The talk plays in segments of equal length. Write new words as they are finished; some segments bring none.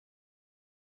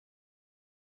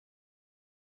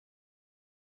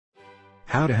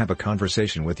How to have a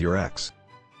conversation with your ex.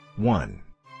 1.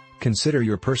 Consider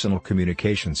your personal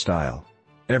communication style.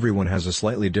 Everyone has a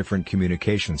slightly different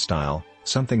communication style,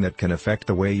 something that can affect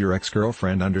the way your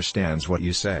ex-girlfriend understands what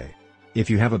you say. If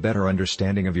you have a better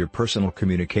understanding of your personal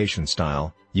communication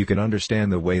style, you can understand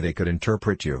the way they could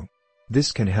interpret you.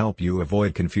 This can help you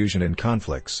avoid confusion and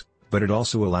conflicts, but it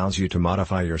also allows you to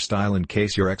modify your style in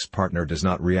case your ex-partner does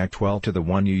not react well to the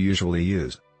one you usually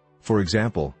use. For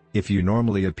example, if you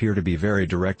normally appear to be very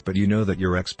direct but you know that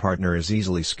your ex-partner is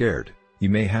easily scared, you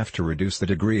may have to reduce the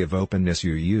degree of openness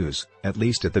you use, at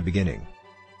least at the beginning.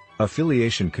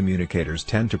 Affiliation communicators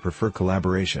tend to prefer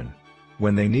collaboration.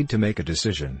 When they need to make a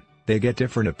decision, they get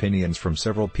different opinions from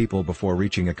several people before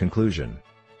reaching a conclusion.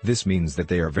 This means that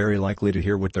they are very likely to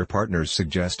hear what their partners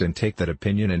suggest and take that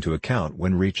opinion into account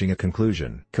when reaching a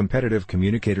conclusion. Competitive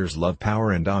communicators love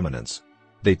power and dominance.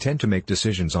 They tend to make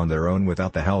decisions on their own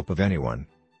without the help of anyone.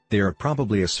 They are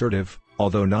probably assertive,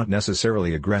 although not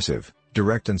necessarily aggressive,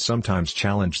 direct, and sometimes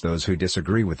challenge those who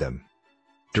disagree with them.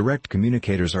 Direct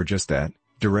communicators are just that,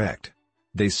 direct.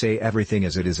 They say everything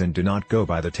as it is and do not go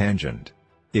by the tangent.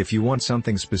 If you want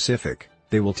something specific,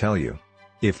 they will tell you.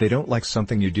 If they don't like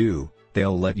something you do,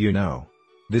 they'll let you know.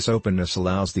 This openness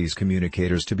allows these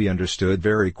communicators to be understood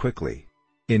very quickly.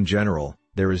 In general,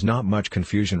 there is not much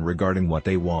confusion regarding what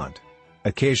they want.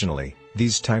 Occasionally,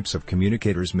 these types of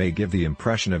communicators may give the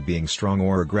impression of being strong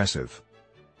or aggressive.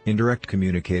 Indirect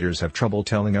communicators have trouble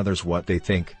telling others what they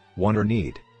think, want, or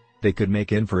need. They could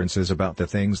make inferences about the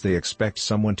things they expect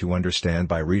someone to understand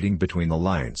by reading between the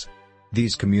lines.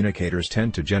 These communicators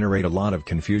tend to generate a lot of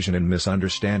confusion and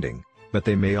misunderstanding, but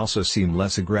they may also seem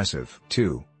less aggressive.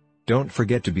 2. Don't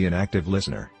forget to be an active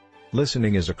listener.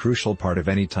 Listening is a crucial part of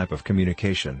any type of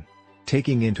communication.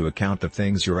 Taking into account the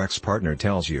things your ex-partner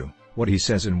tells you, what he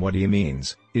says and what he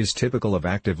means, is typical of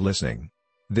active listening.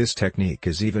 This technique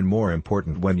is even more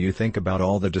important when you think about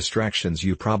all the distractions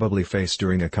you probably face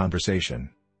during a conversation.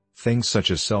 Things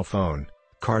such as cell phone,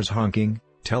 cars honking,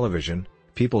 television,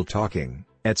 people talking,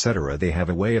 etc. They have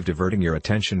a way of diverting your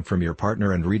attention from your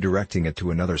partner and redirecting it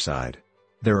to another side.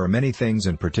 There are many things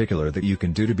in particular that you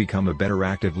can do to become a better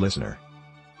active listener.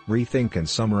 Rethink and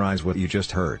summarize what you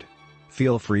just heard.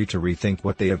 Feel free to rethink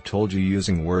what they have told you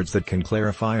using words that can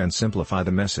clarify and simplify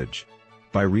the message.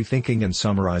 By rethinking and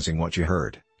summarizing what you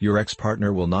heard, your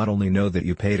ex-partner will not only know that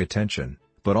you paid attention,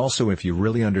 but also if you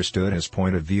really understood his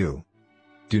point of view.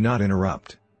 Do not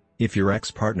interrupt. If your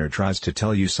ex-partner tries to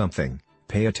tell you something,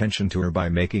 pay attention to her by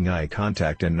making eye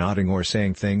contact and nodding or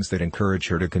saying things that encourage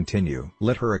her to continue.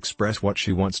 Let her express what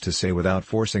she wants to say without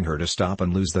forcing her to stop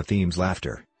and lose the theme's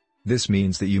laughter. This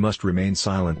means that you must remain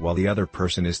silent while the other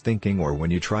person is thinking or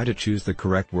when you try to choose the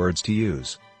correct words to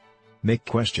use. Make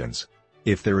questions.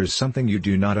 If there is something you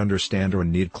do not understand or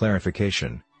need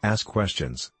clarification, ask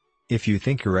questions. If you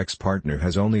think your ex-partner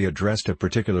has only addressed a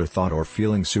particular thought or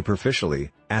feeling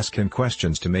superficially, ask him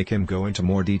questions to make him go into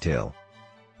more detail.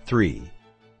 3.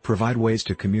 Provide ways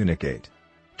to communicate.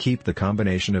 Keep the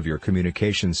combination of your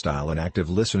communication style and active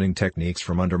listening techniques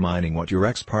from undermining what your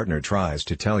ex-partner tries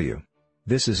to tell you.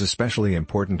 This is especially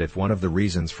important if one of the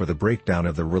reasons for the breakdown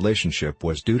of the relationship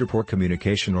was due to poor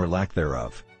communication or lack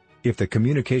thereof. If the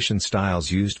communication styles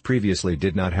used previously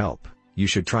did not help, you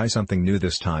should try something new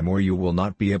this time or you will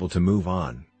not be able to move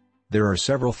on. There are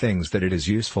several things that it is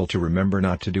useful to remember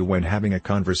not to do when having a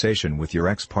conversation with your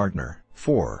ex-partner.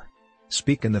 4.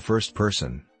 Speak in the first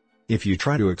person. If you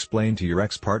try to explain to your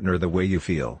ex-partner the way you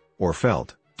feel, or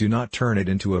felt, do not turn it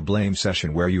into a blame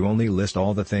session where you only list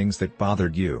all the things that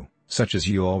bothered you, such as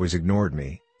you always ignored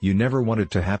me, you never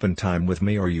wanted to happen time with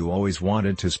me, or you always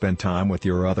wanted to spend time with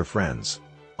your other friends.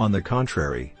 On the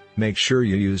contrary, make sure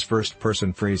you use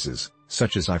first-person phrases,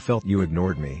 such as I felt you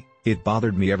ignored me, it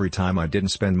bothered me every time I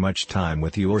didn't spend much time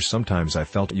with you, or sometimes I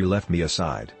felt you left me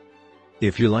aside.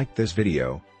 If you liked this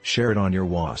video, share it on your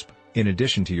WASP, in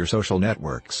addition to your social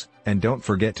networks, and don't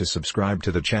forget to subscribe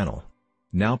to the channel.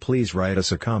 Now please write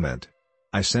us a comment.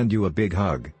 I send you a big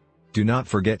hug. Do not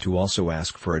forget to also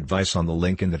ask for advice on the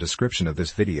link in the description of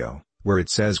this video, where it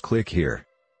says click here.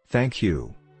 Thank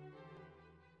you.